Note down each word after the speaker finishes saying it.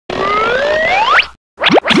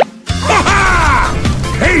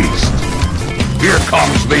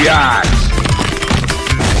comes the axe!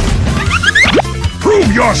 Prove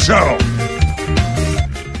yourself!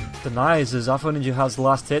 Denies as Afro Ninja has the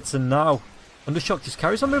last hits, and now Undershock just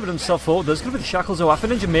carries on moving himself forward. There's going to be the shackles, so Afro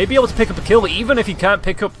Ninja may be able to pick up a kill, but even if he can't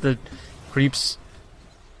pick up the creeps...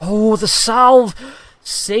 Oh, the salve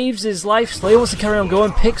saves his life. Slayer wants to carry on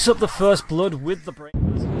going, picks up the first blood with the brain.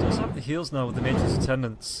 He does have the heals now with the Nature's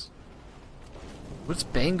Attendants. What's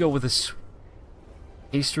Bane go with this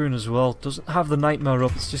Haste Rune as well? Doesn't have the Nightmare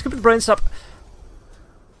up. It's just going to be the Brain Sap.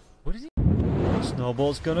 What is he?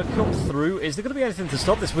 Snowball's gonna come through. Is there gonna be anything to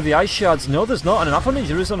stop this with the Ice Shards? No, there's not. And an Afro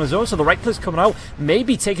Ninja is on his own, so the right click's coming out.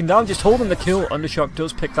 Maybe taken down, just holding the kill. Undershock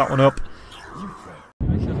does pick that one up.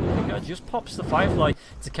 Just pops the Firefly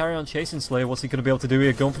to carry on chasing Slayer. What's he gonna be able to do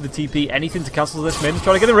here? Going for the TP. Anything to cancel this. Maiden's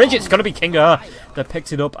trying to get in range. It's gonna be Kinga that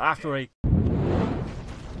picks it up after a... It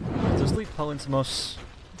does leave Palintimos.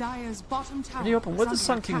 And where does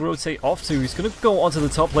Sun King rotate off to? He's going to go onto the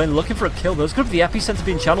top lane looking for a kill. There's going to be the epicenter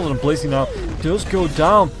being channeled, and Blazing now does go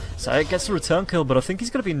down. Zayak gets the return kill, but I think he's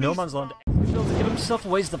going to be in no man's land. He's able to get himself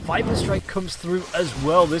away as the Viper Strike comes through as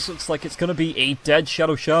well. This looks like it's going to be a dead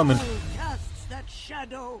Shadow Shaman.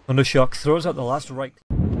 Undershock throws out the last right.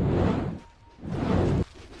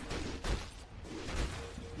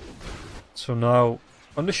 So now,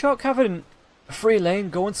 Undershock having free lane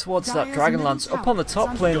going towards that Dragonlance up on the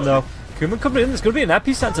top lane though. Kuman coming in, there's going to be an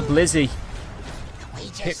epicenter. Blizzy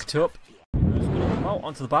picked up. He's going to come out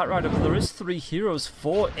onto the Batrider, but there is 3 heroes.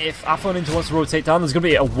 4 if Afro Ninja wants to rotate down. There's going to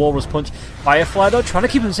be a Walrus Punch. Firefly though, trying to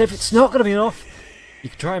keep him safe. It's not going to be enough. He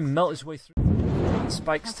can try and melt his way through.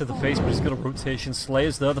 Spikes to the face, but he's got a rotation.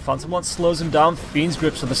 Slayer's there. The Phantom Lance slows him down. Fiend's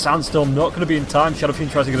grip, so the Sandstorm not going to be in time. Shadow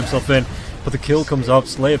Fiend tries to get himself in, but the kill comes out.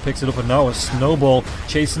 Slayer picks it up, and now a Snowball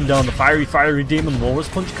chasing down the fiery demon. Walrus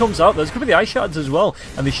Punch comes out. There's going to be the Ice Shards as well,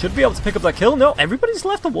 and they should be able to pick up that kill. No, everybody's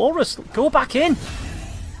left the Walrus. Go back in.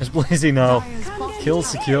 There's Blazing now. Kill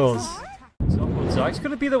secures. Zag's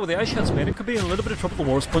going to be there with the Ice Shards. Maiden could be in a little bit of trouble. The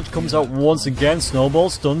Walrus Punch comes out once again. Snowball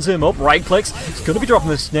stuns him up. Right clicks. He's going to be dropping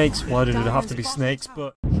the snakes. Why did it have to be snakes?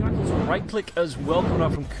 But Shackles right click as well coming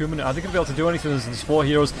out from Kuman. Are they going to be able to do anything as there's 4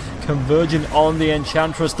 heroes converging on the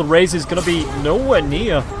Enchantress? The Raze is going to be nowhere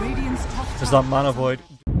near. There's that Mana Void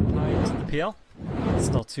behind the PL. It's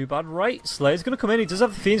not too bad, right? Slayer's going to come in. He does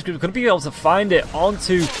have the Fiend's Grip. He's going to be able to find it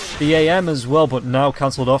onto the AM as well, but now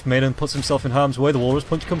cancelled off. Maiden puts himself in harm's way. The Walrus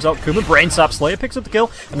Punch comes out. Kuman Brain Sap. Slayer picks up the kill,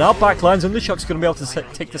 and now backlines. Undershock's going to be able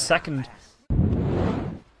to take the second.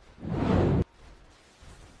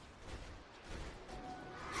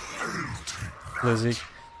 Lizzie.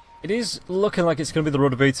 It is looking like it's going to be the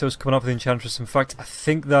Road of Atos coming out with the Enchantress. In fact, I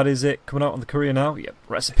think that is it. Coming out on the courier now. Yep,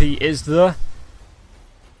 recipe is there.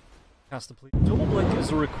 Double blink as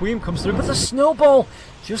the Requiem comes through, but the Snowball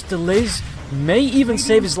just delays. May even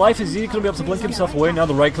save his life. Is he going to be able to blink himself away? Now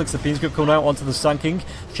the right clicks, the Fiend's Grip coming out onto the Sun King.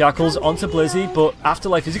 Shackles onto Blizzy, but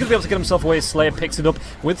Afterlife, is he going to be able to get himself away? Slayer picks it up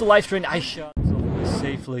with the Life Drain. Ice Shard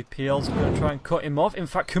safely. PL's going to try and cut him off. In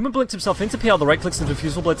fact, Kuman blinks himself into PL. The right clicks the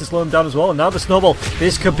Diffusal Blade to slow him down as well. And now the Snowball.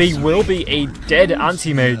 This will be a dead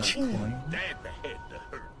anti-mage.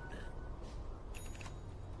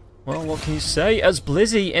 Well, what can you say? As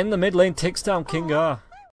Blizzy in the mid lane takes down Kinga.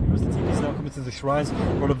 Here's the TP's now coming to the shrines.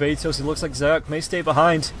 Road of Atos. It looks like Zayak may stay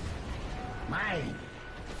behind.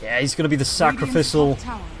 Yeah, he's going to be the sacrificial.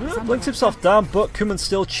 Blinks himself down, but Kuman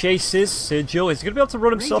still chases Sigil. He's going to be able to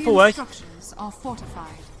run himself away.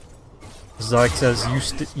 Zayak says,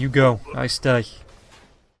 you go, I stay.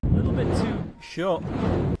 A little bit too short.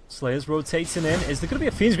 Slayer's rotating in. Is there going to be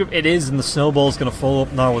a Fiend's Grip? It is, and the Snowball's going to follow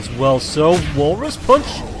up now as well. So, Walrus Punch.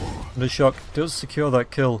 Undershock does secure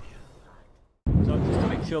that kill. So just to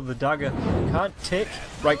make sure the dagger can't tick.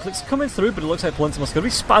 Right click's coming through, but it looks like Palintimos going to be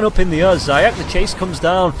span up in the air. Zayak, the chase comes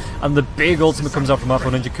down, and the big ultimate comes out from Afro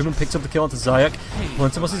Ninja. Kuman picks up the kill onto Zayak.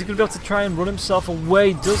 Palintimos is going to be able to try and run himself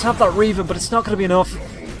away. Does have that Reaver, but it's not going to be enough.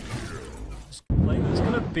 There's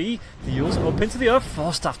going to be the Yules up into the earth.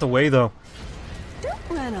 Forced after way though.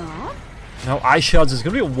 Now Ice Shards is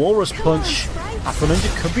going to be a Walrus Punch. Afro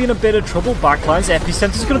Ninja could be in a bit of trouble. Backlines.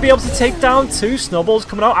 Epicenter's going to be able to take down 2. Snowball's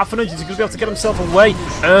coming out. Afro Ninja's going to be able to get himself away.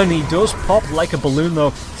 Ernie does pop like a balloon though.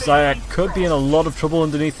 Zayak could be in a lot of trouble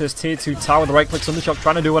underneath this tier 2 tower. The right clicks Undershock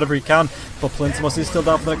trying to do whatever he can. But Palintimos is still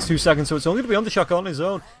down for the next 2 seconds, so it's only going to be Undershock on his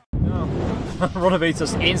own. No. Run of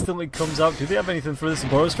Atos instantly comes out. Do they have anything for this?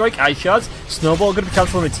 Burrow Strike. Ice Shards. Snowball going to be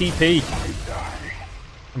cancelling a TP.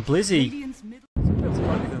 And Blizzy.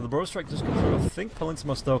 The Burrow Strike does come through. I think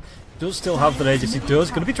Palintimos though does still have the Aegis. He does.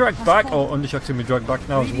 Going to be dragged back. Oh, Undershock's going to be dragged back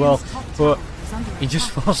now as well. But He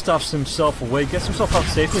just four-staffs himself away, gets himself out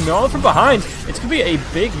safely. Now from behind, it's going to be a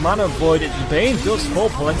big mana void. Bane does fall.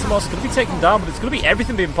 Palentimos going to be taken down, but it's going to be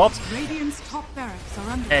everything being popped.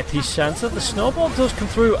 Epicenter, the snowball does come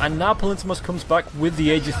through, and now Palentimos comes back with the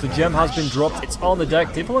Aegis. The gem has been dropped, it's on the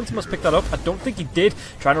deck. Did Palentimos pick that up? I don't think he did.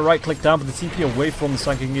 Trying to right click down, but the TP away from the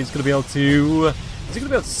Sand King is going to be able to... Is he going to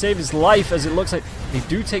be able to save his life, as it looks like they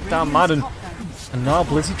do take down Madden. And now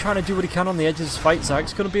Blizzy trying to do what he can on the edge of this fight.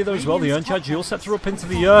 Zag's going to be there as well. The Uncharged Dual sets her up into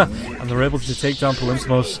the air, and they're able to take down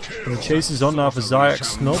Palentimos. And the chase is on now for Zayak.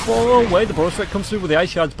 Snowball away. The Boros Strike comes through with the Ice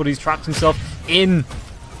Shards, but he's trapped himself in.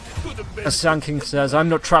 As Sand King says, I'm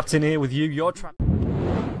not trapped in here with you, you're trapped.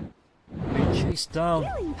 Being chased down.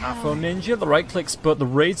 Afro Ninja, the right clicks, but the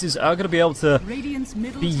raises are going to be able to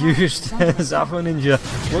be used as Afro Ninja.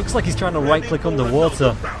 Looks like he's trying to right click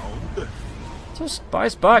underwater. Just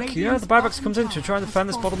buys back. Yeah, the buyback comes in to try and defend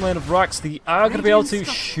this bottom lane of Rax. They are going to be able to,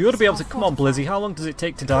 should be able to. Come on, Blizzy, how long does it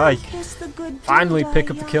take to die? Finally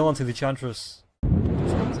pick up the kill onto the Enchantress.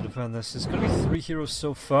 To defend this. There's going to be 3 heroes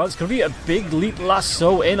so far. There's going to be a big leap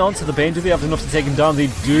lasso in onto the Bane. Do they have enough to take him down? They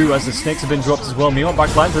do, as the snakes have been dropped as well. Meon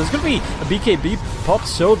backline. There's going to be a BKB pop,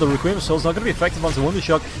 so the Requiem of Soul's not going to be effective onto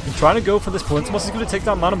Wondershock. He's trying to go for this. Palentimos is going to take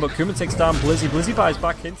down Manon, but Kuman takes down Blizzy. Blizzy buys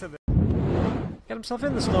back into the... Get himself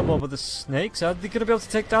in the snowball, but the snakes, are they going to be able to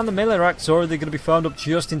take down the melee racks, or are they going to be found up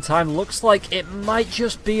just in time? Looks like it might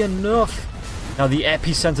just be enough. Now the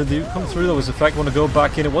Epicenter do come through though, as effect want to go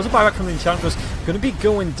back in. It was a buyback from the Enchantress, going to be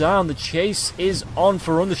going down. The chase is on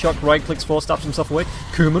for Undershock, right clicks, four-stabs himself away.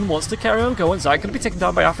 Kuman wants to carry on going. Zai going to be taken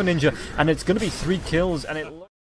down by Alpha Ninja, and it's going to be 3 kills, and it